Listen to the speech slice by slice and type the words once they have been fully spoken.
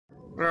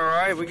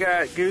Alright, we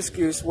got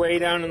Goose way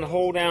down in the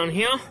hole down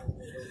here.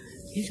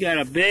 He's got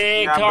a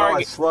big I'm target.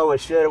 going slow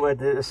as shit with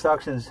the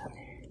suction's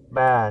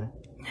bad.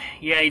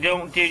 Yeah, you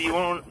don't, dude, you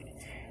won't.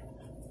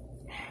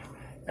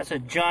 That's a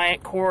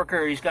giant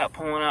corker he's got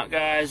pulling out,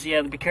 guys.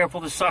 Yeah, be careful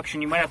of the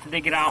suction. You might have to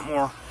dig it out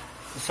more.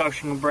 The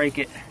suction will break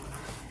it.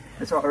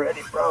 It's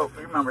already broke.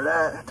 Remember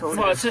that? I told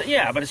you. Well,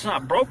 yeah, but it's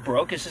not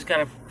broke. It's just got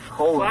a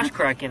hole flash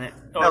crack in it.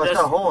 Oh, no, it's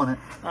got a hole in it.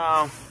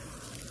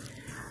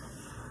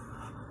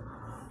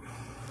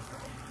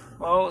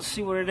 Well, let's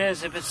see what it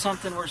is. If it's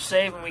something we're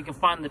saving, we can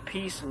find the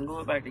piece and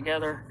glue it back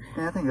together.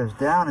 Yeah, I think it goes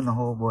down in the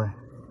hole, boy.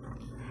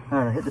 All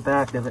right, I hit the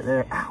back of it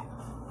there.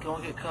 Ow.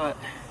 Don't get cut.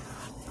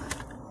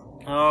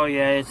 Oh,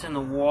 yeah, it's in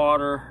the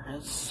water.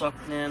 It's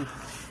sucked in.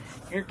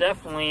 You're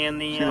definitely in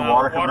the, see the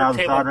water coming out of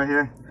the side right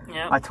here?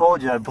 Yeah. I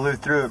told you I blew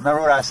through it.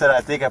 Remember what I said?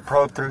 I think I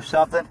probed through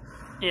something?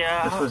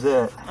 Yeah. This was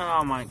it.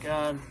 Oh, my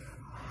God.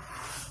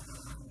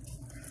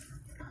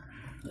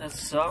 That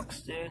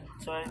sucks, dude.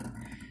 So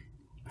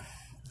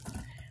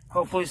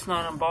hopefully it's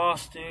not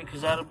embossed, dude,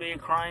 because that'll be a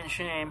crying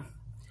shame.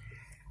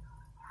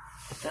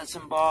 If that's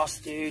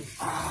embossed, dude.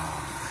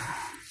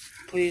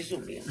 Please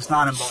don't be embossed. It's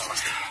not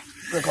embossed.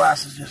 The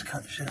glasses just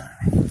cut the shit out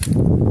of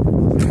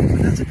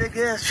me. That's a big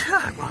ass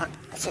shot, man.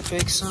 That's a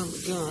big son of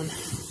a gun.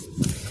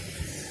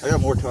 I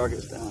got more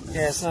targets down there.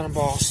 Yeah, it's not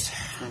embossed.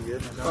 I'm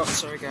good. Oh,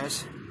 sorry,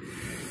 guys.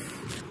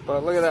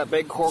 But look at that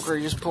big corker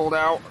he just pulled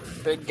out.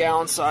 Big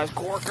gallon-sized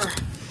corker.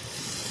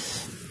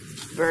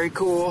 Very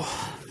cool.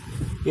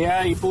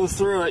 Yeah, you blew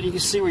through it. You can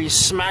see where you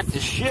smacked the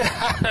shit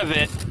out of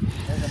it.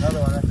 There's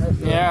another one right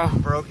there. Yeah.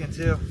 Broken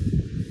too.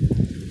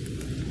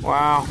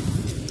 Wow.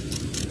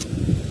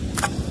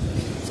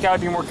 It's got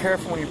to be more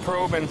careful when you're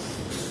probing.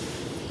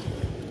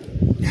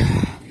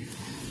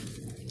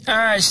 All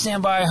right,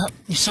 stand by.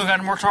 You still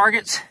got more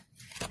targets?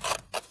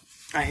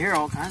 I hear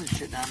all kinds of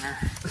shit down there.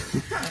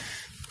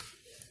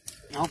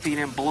 I hope you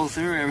didn't blow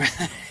through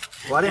everything.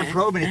 Well, I didn't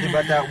probe anything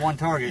but that one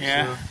target.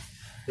 Yeah.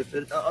 So if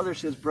the other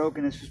shit's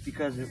broken, it's just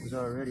because it was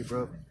already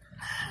broken.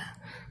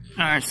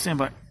 All right, stand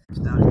by. It's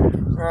down here.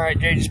 All right,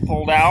 Jay just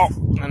pulled out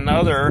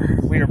another.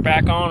 We are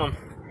back on them.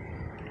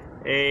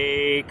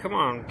 Come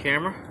on,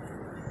 camera.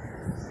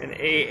 An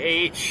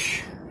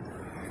AH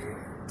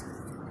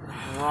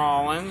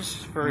Rollins.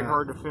 Very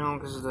hard to film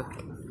because of the.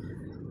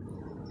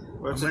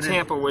 Well, it's a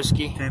Tampa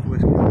whiskey. Tampa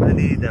whiskey. I'm gonna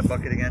need that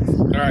bucket again.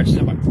 All right,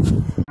 stand by.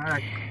 All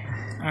right.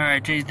 All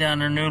right, Jay's down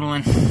there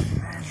noodling.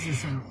 This is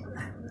some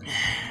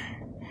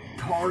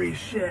tarry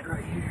shit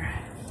right here.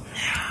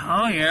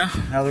 Oh yeah.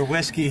 Another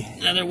whiskey.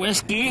 Another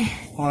whiskey.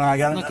 Hold on, I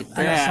got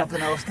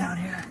something else down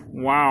here.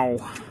 Wow.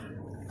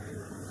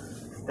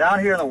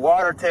 Down here in the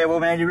water table,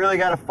 man, you really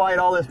got to fight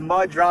all this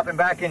mud dropping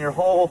back in your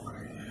hole.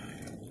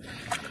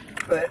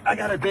 But I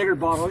got a bigger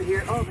bottle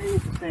here. Oh, maybe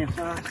it's the same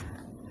size.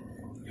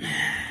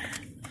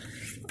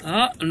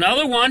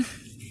 Another one.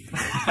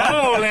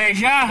 Holy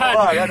shot. Oh,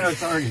 I got another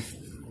target.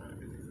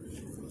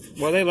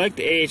 Well, they like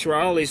the A.H.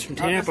 Raleighs from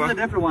Tampa. This is a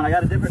different one. I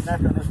got a different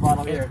neck on this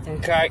bottle here.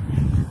 Okay.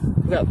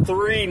 We got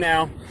 3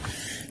 now.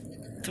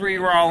 3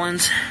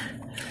 Rollins.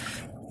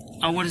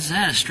 Oh, what is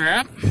that? A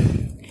strap?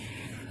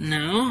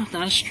 No, not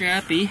a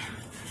strappy.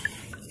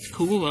 It's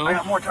cool though. I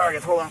got more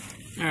targets. Hold on.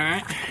 All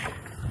right.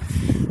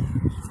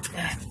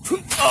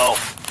 Oh,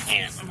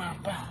 man, I'm out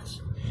of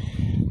bounds.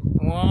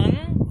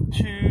 1,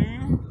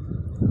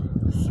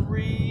 2,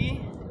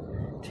 3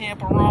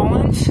 Tampa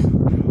Rollins.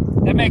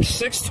 That makes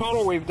 6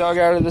 total we've dug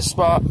out of this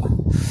spot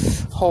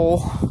hole.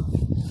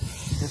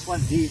 This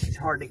one's deep. It's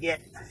hard to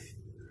get.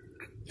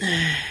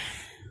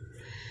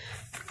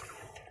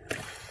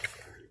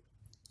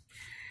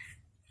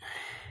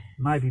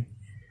 Might be.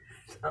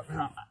 I don't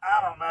know.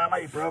 It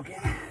might be broken.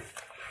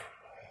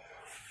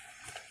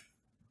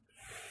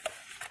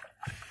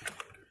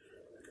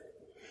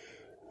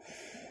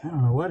 I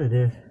don't know what it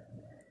is.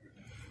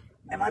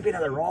 It might be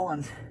another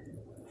Rollins.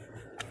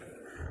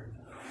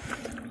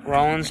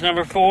 Rollins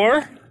number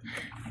 4.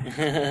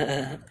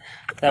 That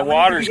How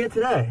water's. many did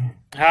you get today?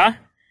 Huh?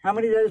 How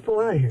many did I just pull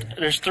out of here?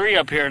 There's 3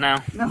 up here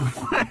now. No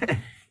way.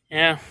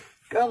 Yeah.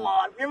 Come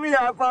on, give me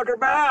that fucker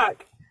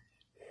back.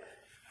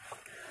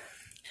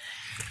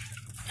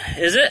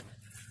 Is it?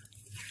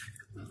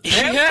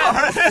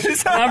 Yeah.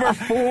 Number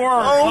 4.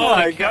 Oh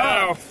my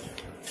God.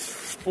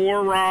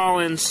 4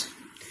 Rollins.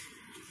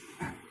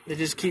 They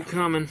just keep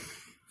coming.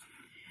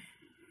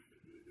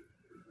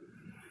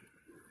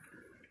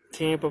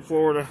 Tampa,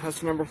 Florida.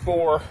 That's number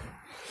 4.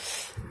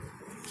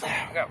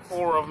 I got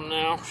 4 of them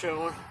now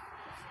showing.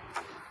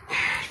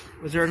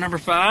 Was there a number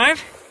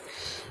 5?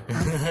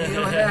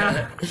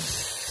 Yeah.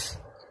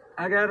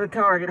 I got a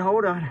target.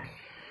 Hold on.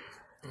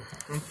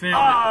 I'm filming.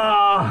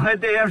 Oh, that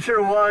damn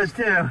sure was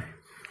too.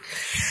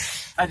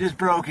 I just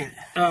broke it.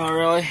 Oh,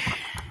 really?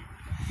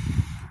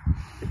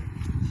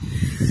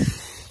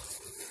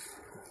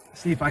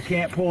 See if I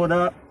can't pull it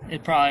up.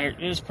 It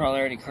was probably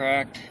already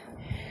cracked.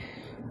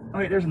 Oh,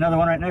 wait, there's another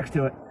one right next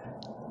to it.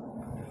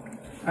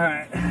 All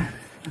right,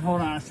 hold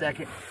on a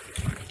second.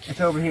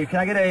 It's over here. Can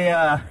I get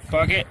a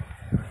Bucket?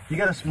 You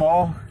got a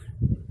small?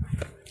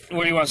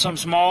 What do you want? Something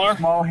smaller?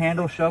 Small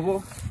handle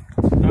shovel.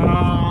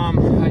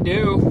 I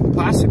do.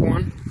 Plastic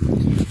one.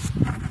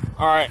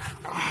 All right.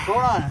 Hold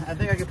on. I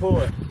think I can pull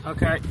it.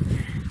 Okay.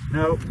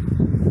 Nope.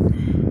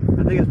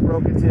 I think it's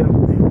broken too.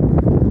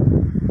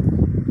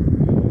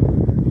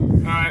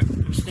 All right.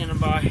 I'm standing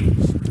by.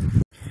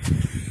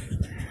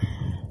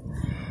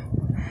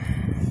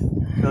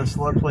 Got a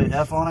slug plate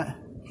F on it.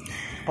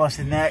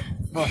 Busted neck.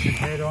 Busted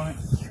head on it.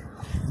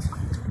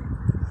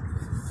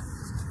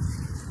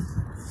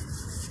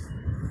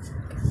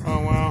 Oh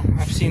wow,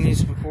 I've seen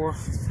these before.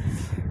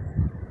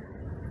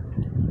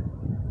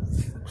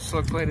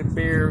 Slug plated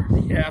beer,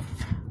 the F.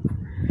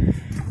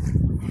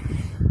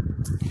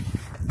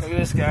 Look at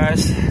this,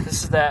 guys.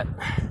 This is that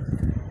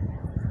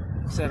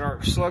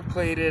our slug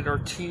plated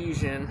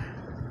artesian.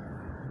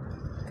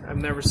 I've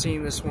never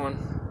seen this one.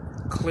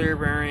 Clear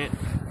variant.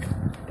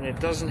 And it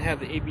doesn't have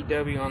the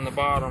ABW on the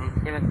bottom.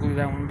 I'm gonna glue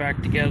that one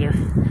back together.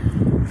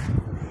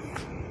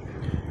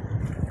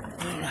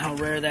 I don't know how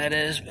rare that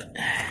is, but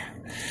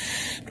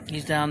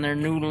he's down there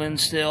noodling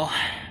still.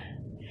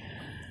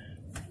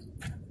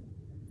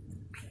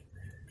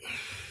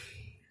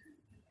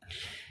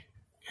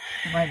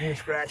 It might be a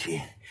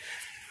scratchy.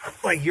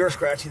 Like your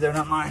scratchy though,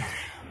 not mine.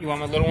 You want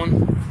my little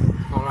one?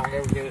 Hold on,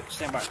 go get it.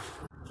 Stand by.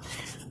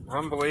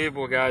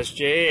 Unbelievable, guys.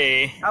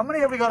 Jay. How many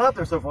have we got up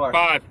there so far?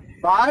 5.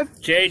 5?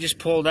 Jay just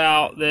pulled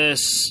out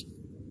this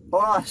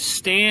Hold on.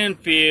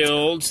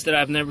 Stanfields that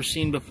I've never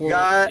seen before.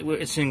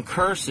 It's in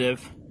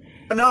cursive.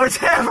 No,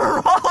 it's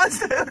Amber Rollins,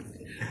 dude.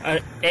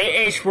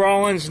 A.H.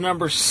 Rollins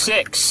number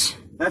 6.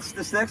 That's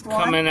the 6th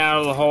one? Coming out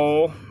of the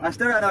hole. I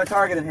still got no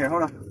target in here.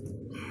 Hold on.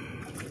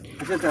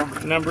 It's just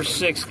a Number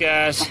 6,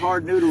 guys.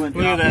 hard noodling.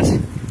 Look at this.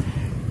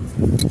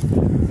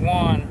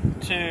 1,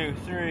 2,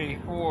 3,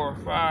 4,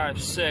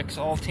 5, 6.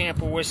 All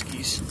Tampa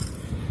whiskeys.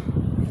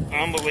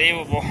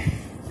 Unbelievable.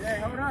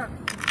 Hey, hold on.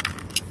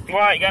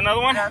 What? You got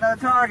another one? Got no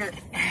target.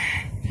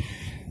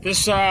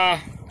 This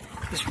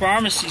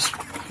pharmacy's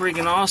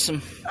freaking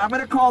awesome. I'm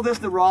gonna call this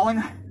the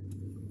Rolling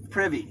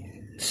Privy.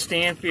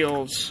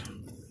 Stanfields.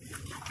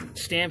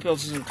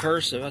 Stanfields is in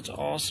cursive. That's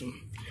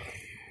awesome.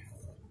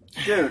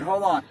 Dude,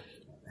 hold on.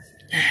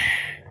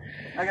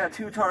 I got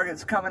 2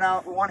 targets coming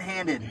out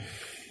one-handed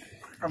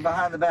from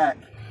behind the back.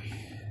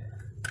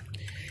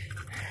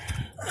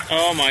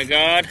 Oh my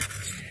God.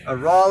 A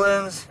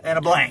Rollins and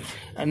a blank.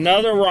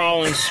 Another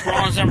Rollins.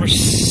 Rollins number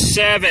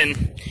 7.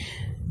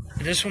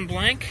 Is this one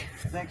blank?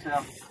 I think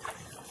so.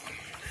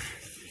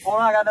 Hold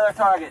on, I got another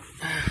target.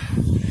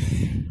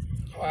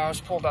 Wow, I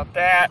just pulled out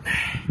that.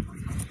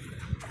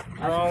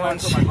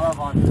 Rollins. Put my glove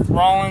on.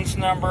 Rollins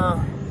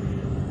number.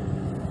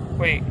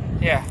 Wait,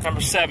 yeah,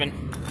 number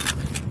 7.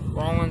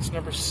 Rollins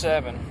number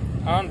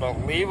 7.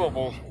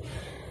 Unbelievable.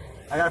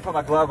 I gotta put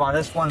my glove on.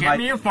 This one Get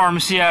me a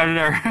pharmacy out of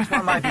there. This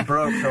one might be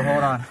broke, so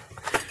hold on.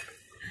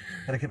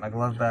 Gotta get my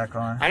glove back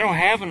on. I don't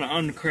have an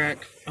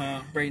uncracked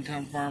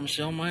Bradentown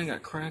pharmacy. Oh, mine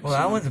got cracked. Well,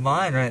 that one's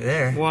mine right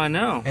there. Well, I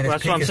know. And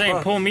That's what I'm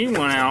saying. Pull me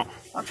one out.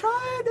 I'm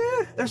trying,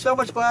 dude. There's so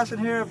much glass in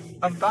here.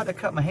 I'm about to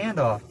cut my hand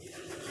off.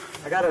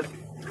 I gotta.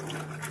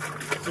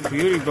 It's a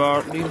beauty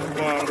bottle. Beautiful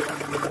bottle.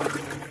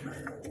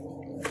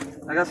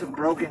 I got some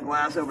broken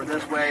glass over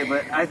this way,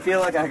 but I feel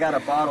like I got a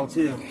bottle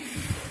too.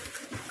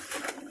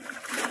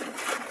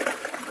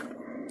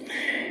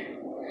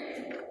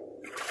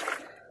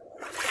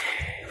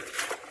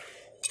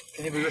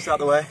 Can you move this out of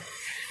the way?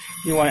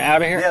 You want it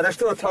out of here? Yeah, there's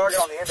still a target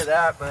on the end of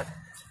that, but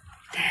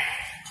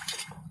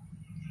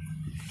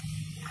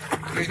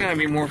there's gotta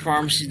be more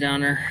pharmacies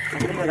down there. I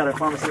think I got a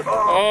pharmacy.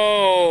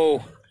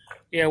 Oh!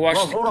 Yeah, watch.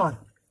 Oh, hold on.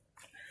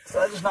 So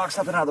I just knocked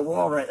something out of the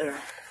wall right there.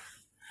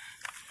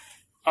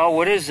 Oh,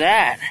 what is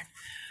that?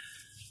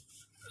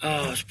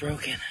 Oh, it's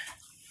broken.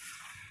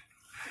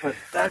 But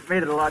that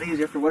made it a lot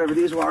easier for whatever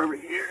these were over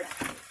here.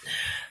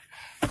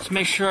 Let's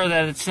make sure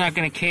that it's not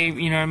going to cave,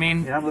 you know what I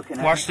mean? Yeah, I'm looking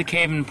at Watch the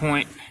caving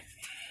point.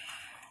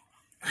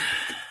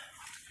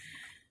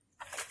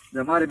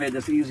 That might have made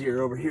this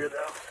easier over here,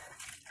 though.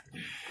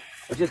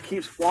 It just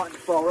keeps wanting to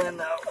fall in,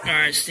 though. All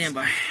right, stand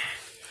by.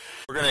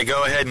 We're going to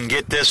go ahead and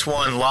get this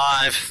one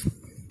live.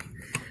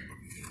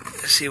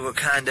 Let's see what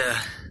kind of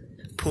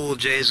pull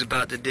Jay's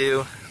about to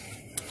do.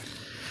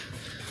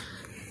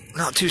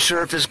 Not too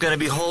sure if it's going to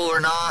be whole or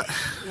not.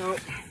 Nope.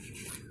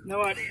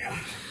 No idea.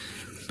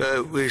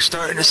 But we're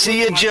starting to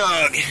see a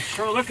jug.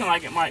 Sure looking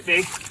like it might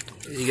be.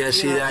 You guys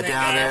see that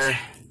down there?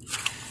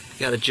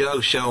 Got a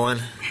jug showing.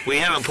 We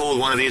haven't pulled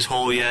one of these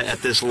whole yet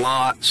at this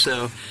lot,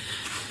 so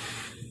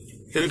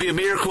it'll be a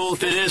miracle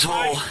if it is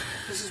whole.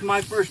 This is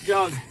my first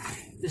jug.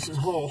 This is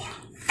whole.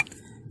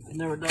 I've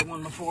never dug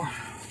one before.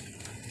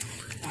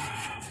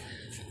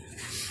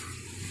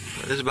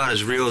 This is about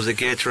as real as it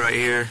gets right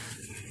here.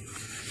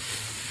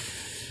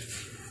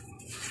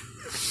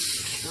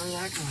 Sure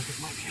acting like it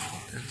might be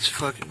whole. It's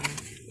fucking...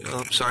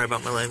 Oh, I'm sorry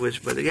about my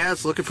language, but yeah,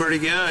 it's looking pretty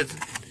good.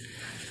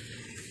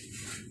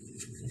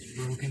 It's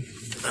broken.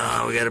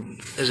 Oh, we got a...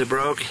 Is it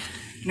broke?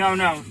 No.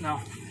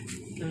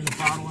 There's a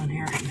bottle in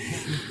here.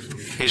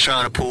 He's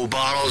trying to pull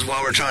bottles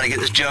while we're trying to get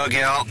this jug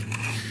out.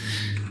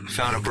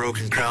 Found a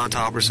broken crown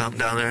top or something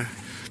down there.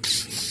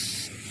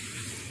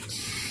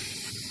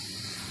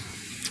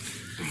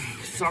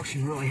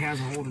 suction really has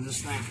a hold of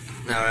this thing.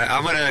 Alright,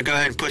 I'm gonna go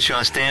ahead and put you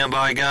on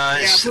standby,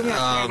 guys. Yeah, put me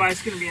on standby.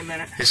 It's gonna be a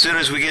minute. As soon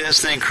as we get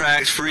this thing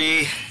cracked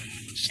free,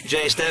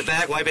 Jay, step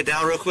back, wipe it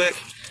down real quick,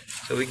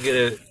 so we can get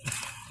a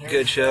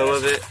good show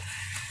of it.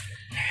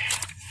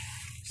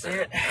 See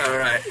it?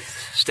 Alright,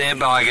 stand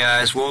by,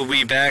 guys. We'll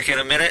be back in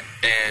a minute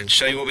and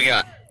show you what we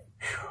got.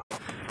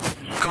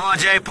 Come on,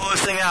 Jay, pull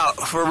this thing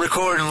out. We're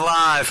recording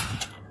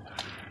live.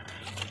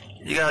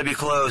 You gotta be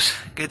close.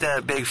 Get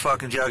that big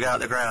fucking jug out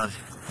of the ground.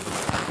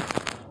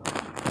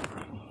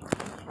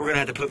 We're gonna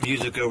have to put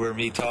music over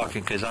me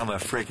talking because I'm a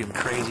freaking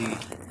crazy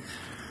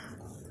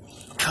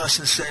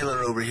cussing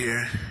sailor over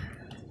here.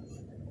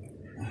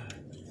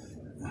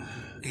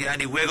 You got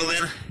any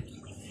wiggling?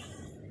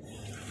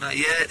 Not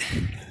yet.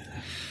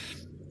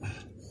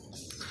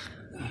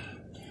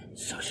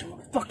 Suction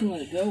won't fucking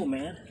let it go,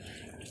 man.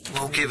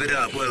 Won't give it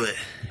up, will it?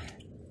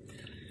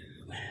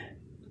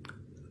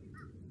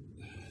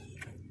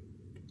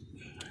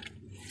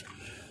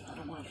 I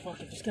don't want to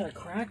fucking. It's got a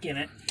crack in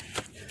it.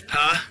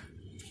 Huh?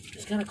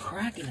 It's got a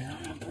crack in it. I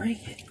don't want to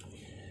break it.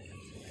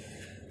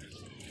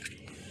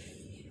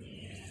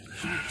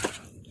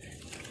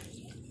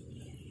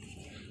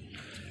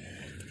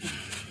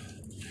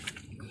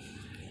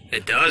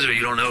 It does, or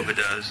you don't know if it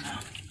does?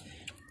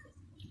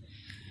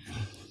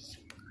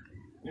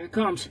 Here it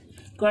comes.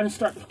 Go ahead and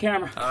start the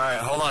camera. Alright,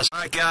 hold on.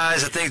 Alright,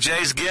 guys, I think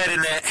Jay's getting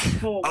it.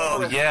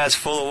 Oh, yeah, it's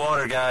full of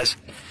water, guys.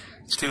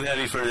 It's too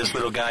heavy for this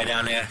little guy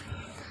down there.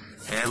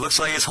 And it looks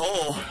like it's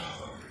whole.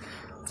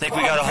 I think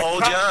we got a whole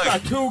jug. A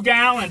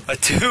 2-gallon. A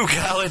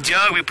 2-gallon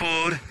jug we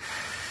pulled.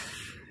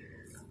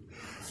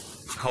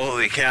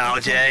 Holy cow,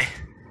 Jay.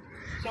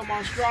 It's a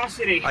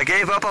monstrosity. I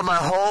gave up on my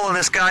hole, and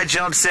this guy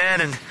jumps in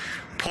and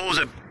pulls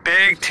a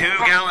big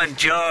 2-gallon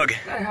jug.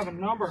 Gotta have a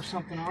number or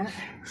something on it.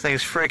 This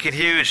thing's freaking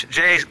huge.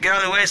 Jay, get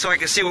out of the way so I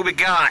can see what we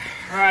got.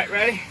 Alright,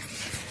 ready?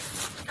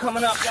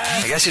 Coming up,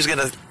 guys. I guess he's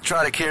gonna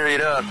try to carry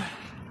it up.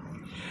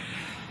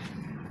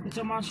 It's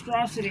a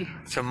monstrosity.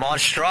 It's a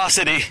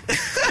monstrosity.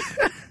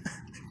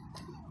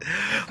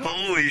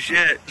 Holy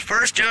shit.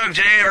 First jug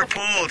Jay ever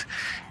pulled.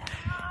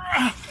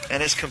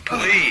 And it's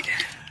complete.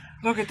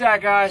 Look at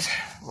that, guys.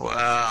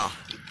 Wow.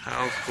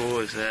 How cool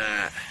is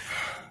that?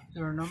 Is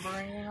there a number or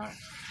anything on it?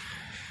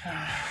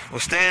 Well,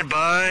 stand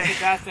by. Look at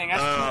that thing.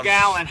 That's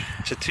 2-gallon.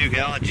 It's a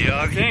 2-gallon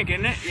jug. I think,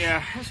 isn't it?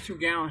 Yeah, that's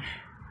 2-gallon.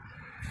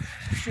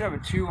 Should have a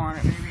 2 on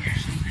it,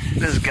 maybe.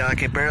 This guy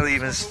can barely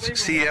even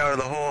see out of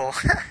the hole.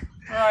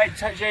 Alright,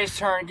 Jay's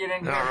turn. Get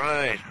in here.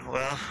 Alright,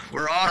 well,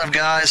 we're on him,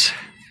 guys.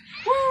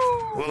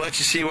 Woo! We'll let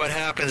you see what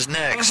happens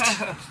next.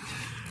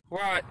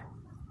 What?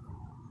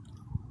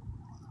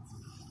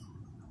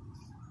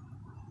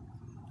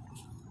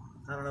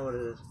 I don't know what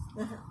it is.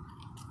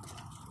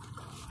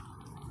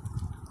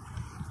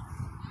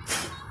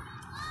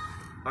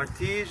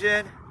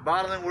 Artesian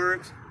Bottling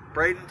Works,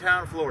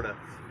 Bradentown, Florida.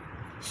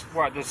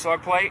 What, the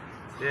slug plate?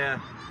 Yeah.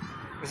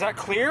 Is that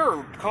clear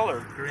or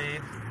colored?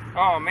 Green.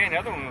 Oh man, the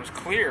other one was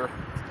clear.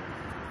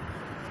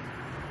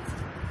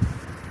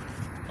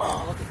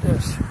 Oh, look at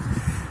this.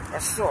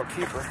 That's still a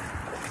keeper.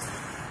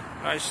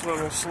 Nice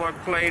little slug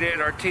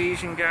plated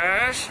artesian,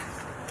 guys.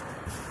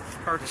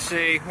 Hard to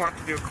see. We'll have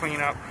to do a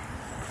cleanup.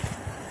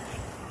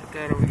 Put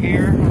that over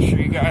here. I'll show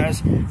you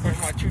guys. There's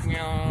my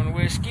 2-gallon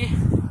whiskey.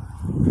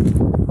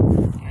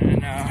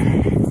 And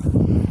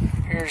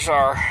here's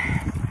our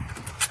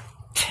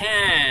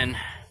 10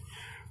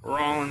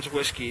 Rollins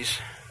whiskeys.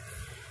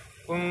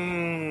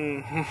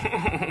 Boom.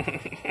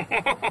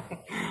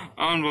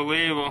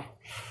 Unbelievable.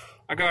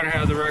 I gotta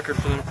have the record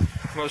for the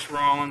most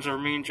Rollins, or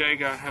me and Jay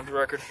gotta have the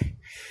record.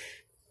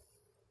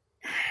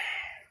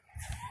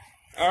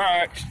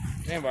 Alright,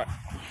 stand by.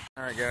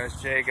 Alright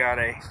guys, Jay got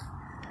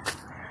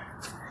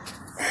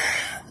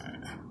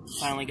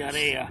finally got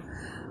a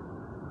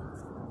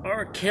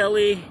R.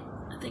 Kelly,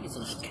 I think it's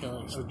R.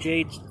 Kelly, or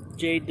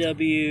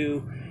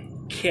J.W.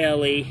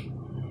 Kelly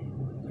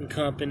and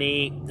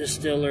Company,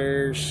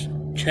 Distillers,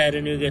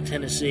 Chattanooga,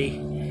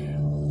 Tennessee.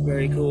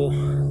 Very cool.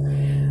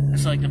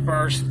 It's like the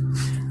first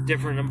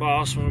different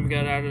embossed one we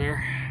got out of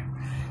there.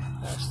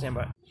 Stand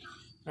by.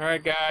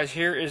 Alright guys,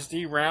 here is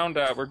the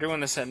roundup. We're doing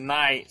this at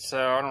night,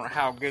 so I don't know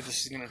how good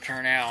this is going to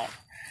turn out.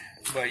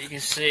 But you can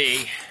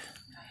see,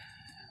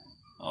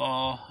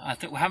 I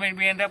think, how many did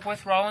we end up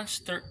with,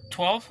 Rollins?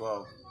 12?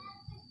 12.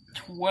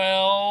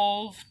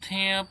 12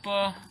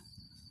 Tampa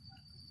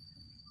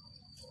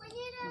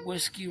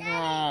Whiskey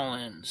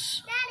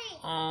Rollins.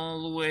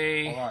 All the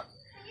way. Hold on.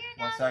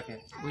 1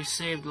 second. We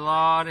saved a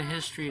lot of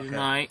history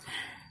tonight.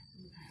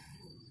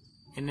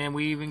 And then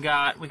we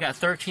got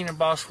 13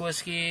 embossed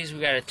whiskeys. We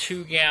got a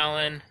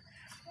 2-gallon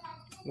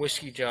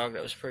whiskey jug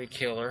that was pretty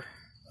killer.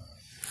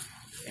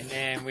 And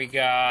then we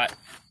got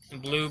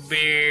blue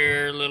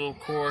beer, little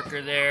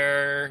corker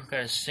there. Got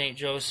a St.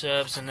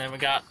 Joseph's, and then we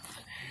got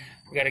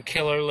a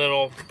killer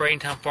little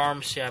Bradentown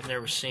Pharmacy I've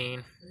never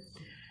seen.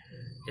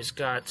 It's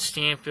got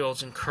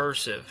Stanfields in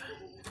cursive.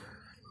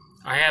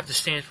 I have the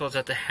Stanfields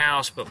at the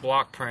house, but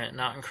block print,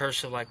 not in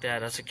cursive like that.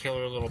 That's a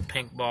killer little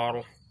pink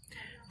bottle,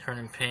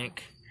 turning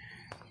pink.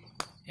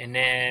 And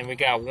then we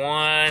got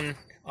one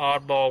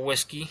Oddball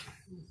Whiskey,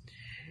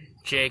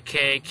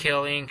 J.K.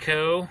 Kelly &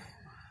 Co.,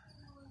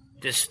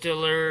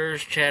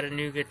 Distillers,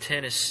 Chattanooga,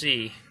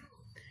 Tennessee.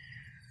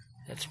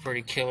 That's a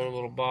pretty killer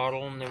little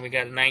bottle. And then we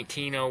got a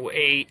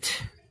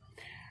 1908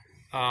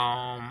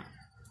 Paul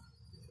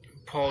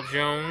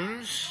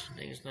Jones. I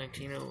think it's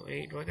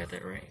 1908. Do I got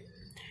that right?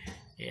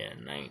 Yeah,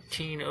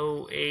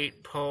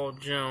 1908 Paul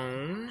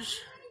Jones.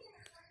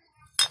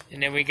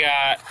 And then we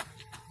got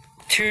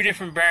two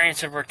different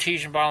variants of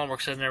Artesian Bottle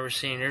Works I've never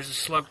seen. There's a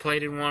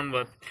slug-plated one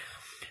with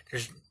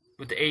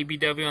the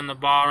ABW on the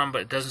bottom,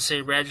 but it doesn't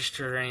say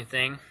registered or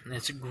anything. And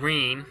it's a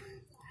green.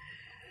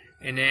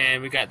 And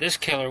then we got this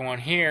killer one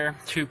here,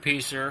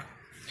 two-piecer.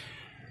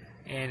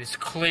 And it's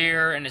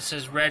clear, and it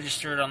says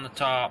registered on the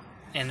top.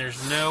 And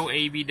there's no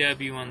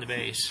ABW on the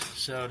base.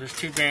 So there's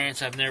two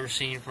variants I've never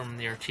seen from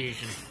the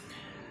Artesian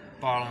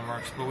Bottle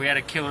Works. But we had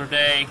a killer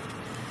day.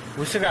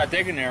 We still got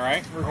digging there,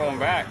 right? We're going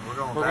back. We're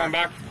going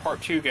back for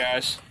part 2,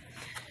 guys.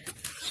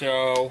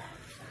 So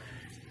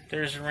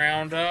there's a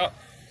roundup.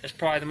 It's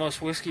probably the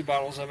most whiskey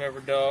bottles I've ever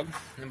dug,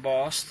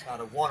 embossed. Out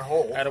of one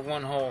hole. Out of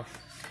one hole.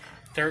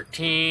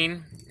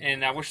 13,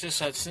 and I wish this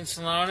had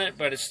stencil on it,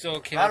 but it's still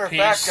a killer Matter of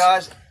piece. fact,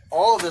 guys,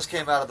 all of this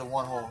came out of the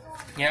one hole.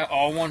 Yeah,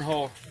 all one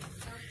hole.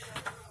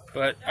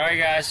 But, alright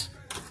guys,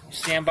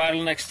 stand by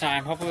till next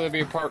time. Hopefully there'll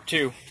be a part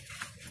 2.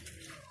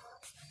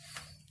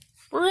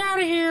 We're out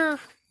of here.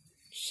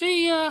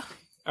 See ya.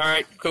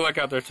 Alright, good luck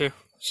out there too.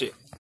 See ya.